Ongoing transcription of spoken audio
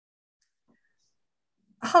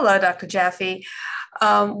Hello, Dr. Jaffe.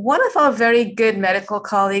 One of our very good medical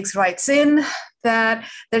colleagues writes in that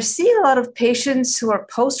they're seeing a lot of patients who are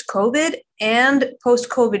post-COVID and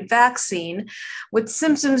post-COVID vaccine with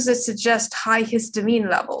symptoms that suggest high histamine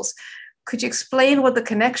levels. Could you explain what the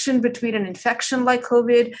connection between an infection like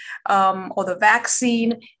COVID or the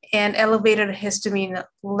vaccine and elevated histamine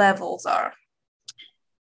levels are?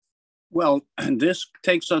 Well, this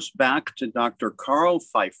takes us back to Dr. Carl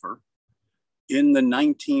Pfeiffer in the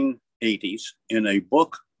 1980s in a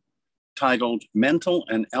book titled Mental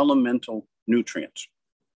and Elemental Nutrients,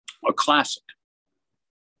 a classic.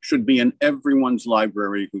 Should be in everyone's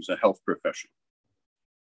library who's a health professional.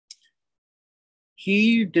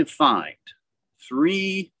 He defined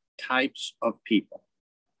three types of people.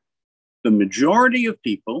 The majority of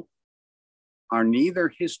people are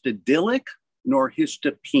neither histidilic nor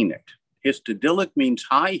histopenic. Histidilic means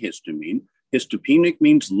high histamine. Histopenic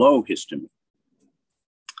means low histamine.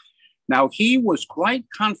 Now, he was quite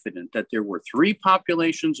confident that there were three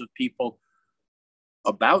populations of people.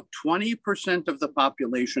 About 20% of the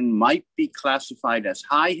population might be classified as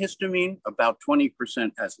high histamine, about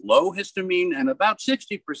 20% as low histamine, and about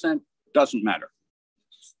 60% doesn't matter.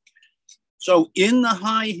 So in the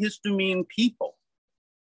high histamine people,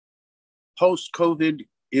 post-COVID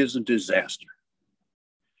is a disaster.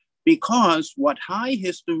 Because what high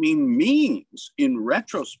histamine means in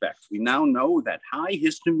retrospect, we now know that high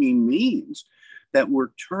histamine means that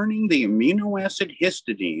we're turning the amino acid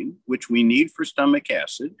histidine, which we need for stomach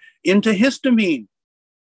acid, into histamine,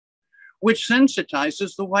 which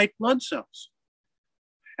sensitizes the white blood cells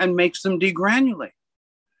and makes them degranulate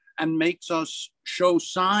and makes us show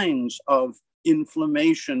signs of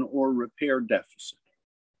inflammation or repair deficit.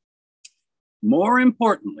 More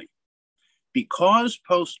importantly, because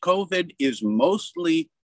post-COVID is mostly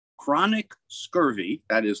chronic scurvy,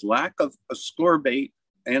 that is lack of ascorbate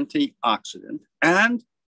antioxidant, and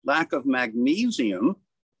lack of magnesium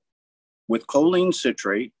with choline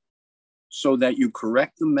citrate so that you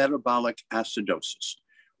correct the metabolic acidosis.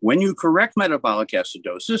 When you correct metabolic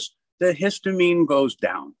acidosis, the histamine goes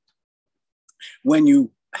down. When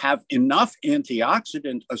you have enough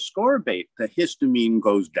antioxidant ascorbate, the histamine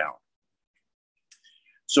goes down.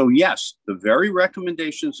 So yes, the very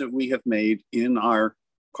recommendations that we have made in our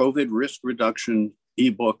COVID risk reduction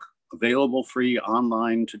ebook, available free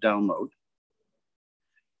online to download,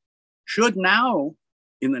 should now,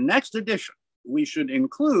 in the next edition, we should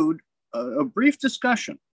include a brief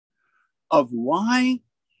discussion of why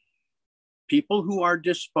people who are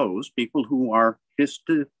disposed, people who are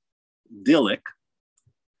histidilic,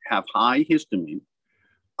 have high histamine,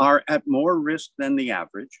 are at more risk than the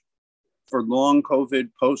average. For long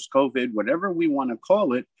COVID, post-COVID, whatever we want to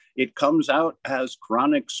call it, it comes out as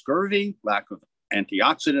chronic scurvy, lack of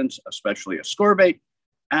antioxidants, especially ascorbate,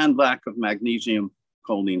 and lack of magnesium,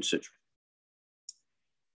 choline citrate.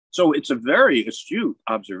 So it's a very astute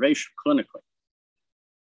observation clinically.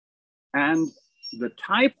 And the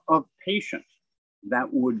type of patient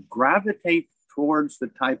that would gravitate towards the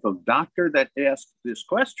type of doctor that asks this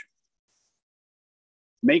question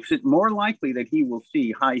makes it more likely that he will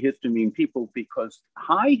see high histamine people, because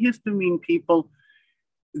high histamine people,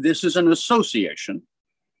 this is an association,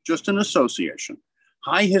 just an association.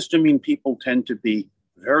 High histamine people tend to be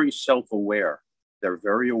very self-aware. They're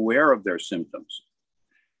very aware of their symptoms.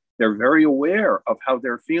 They're very aware of how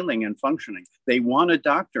they're feeling and functioning. They want a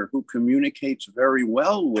doctor who communicates very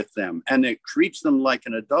well with them and it treats them like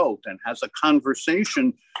an adult and has a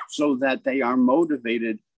conversation so that they are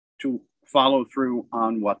motivated to follow through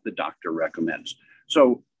on what the doctor recommends.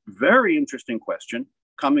 So very interesting question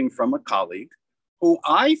coming from a colleague who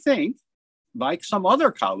I think, like some other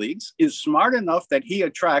colleagues, is smart enough that he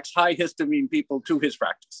attracts high histamine people to his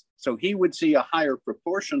practice. So he would see a higher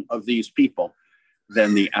proportion of these people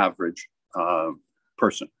than the average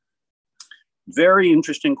person. Very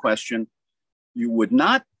interesting question. You would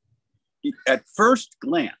not, at first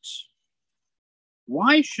glance,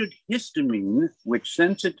 why should histamine, which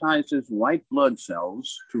sensitizes white blood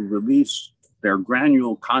cells to release their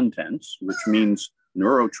granule contents, which means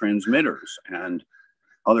neurotransmitters and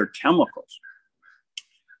other chemicals,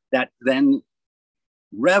 that then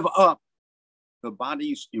rev up the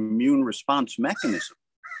body's immune response mechanism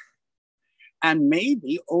and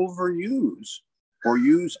maybe overuse or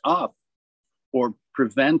use up or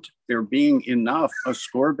prevent there being enough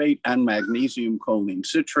ascorbate and magnesium choline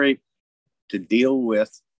citrate to deal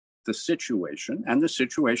with the situation? And the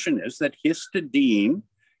situation is that histidine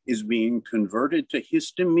is being converted to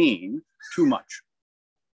histamine too much.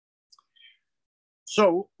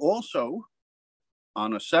 So also,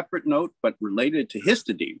 on a separate note, but related to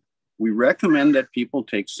histidine, we recommend that people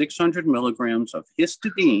take 600 milligrams of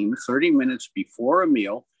histidine 30 minutes before a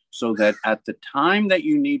meal so that at the time that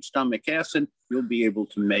you need stomach acid, you'll be able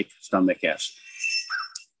to make stomach acid.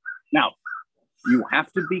 Now, you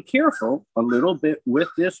have to be careful a little bit with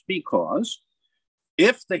this because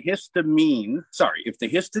if the histidine, if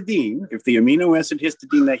the amino acid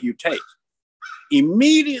histidine that you take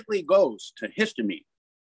immediately goes to histamine,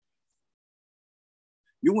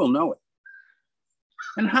 you will know it.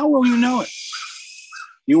 And how will you know it?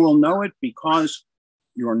 You will know it because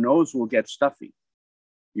your nose will get stuffy.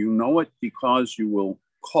 You know it because you will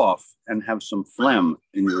cough and have some phlegm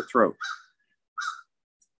in your throat.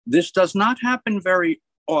 This does not happen very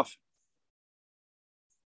often.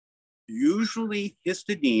 Usually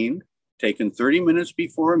histidine, taken 30 minutes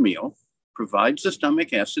before a meal, provides the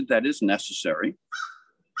stomach acid that is necessary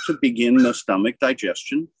to begin the stomach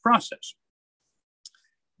digestion process.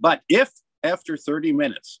 But if after 30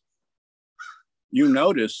 minutes, you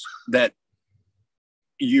notice that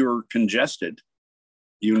you're congested,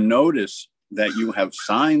 you notice that you have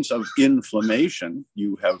signs of inflammation,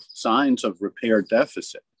 you have signs of repair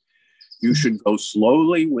deficit, you should go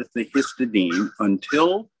slowly with the histidine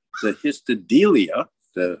until the histidilia,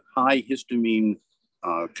 the high histamine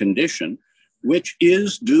condition, which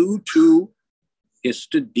is due to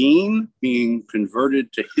histidine being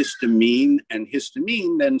converted to histamine and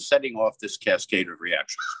histamine then setting off this cascade of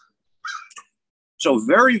reactions. So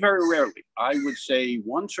very, very rarely, I would say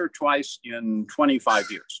once or twice in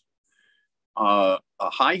 25 years, a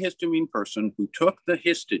high histamine person who took the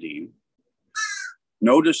histidine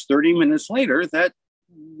noticed 30 minutes later that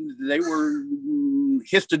they were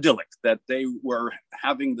histidilic, that they were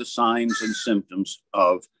having the signs and symptoms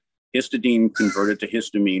of histidine converted to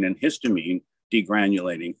histamine and histamine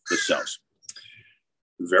degranulating the cells.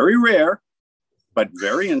 Very rare, but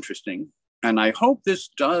very interesting. And I hope this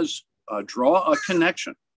does draw a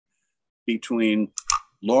connection between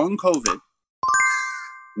long COVID,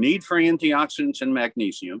 need for antioxidants and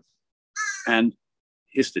magnesium, and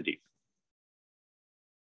histidine.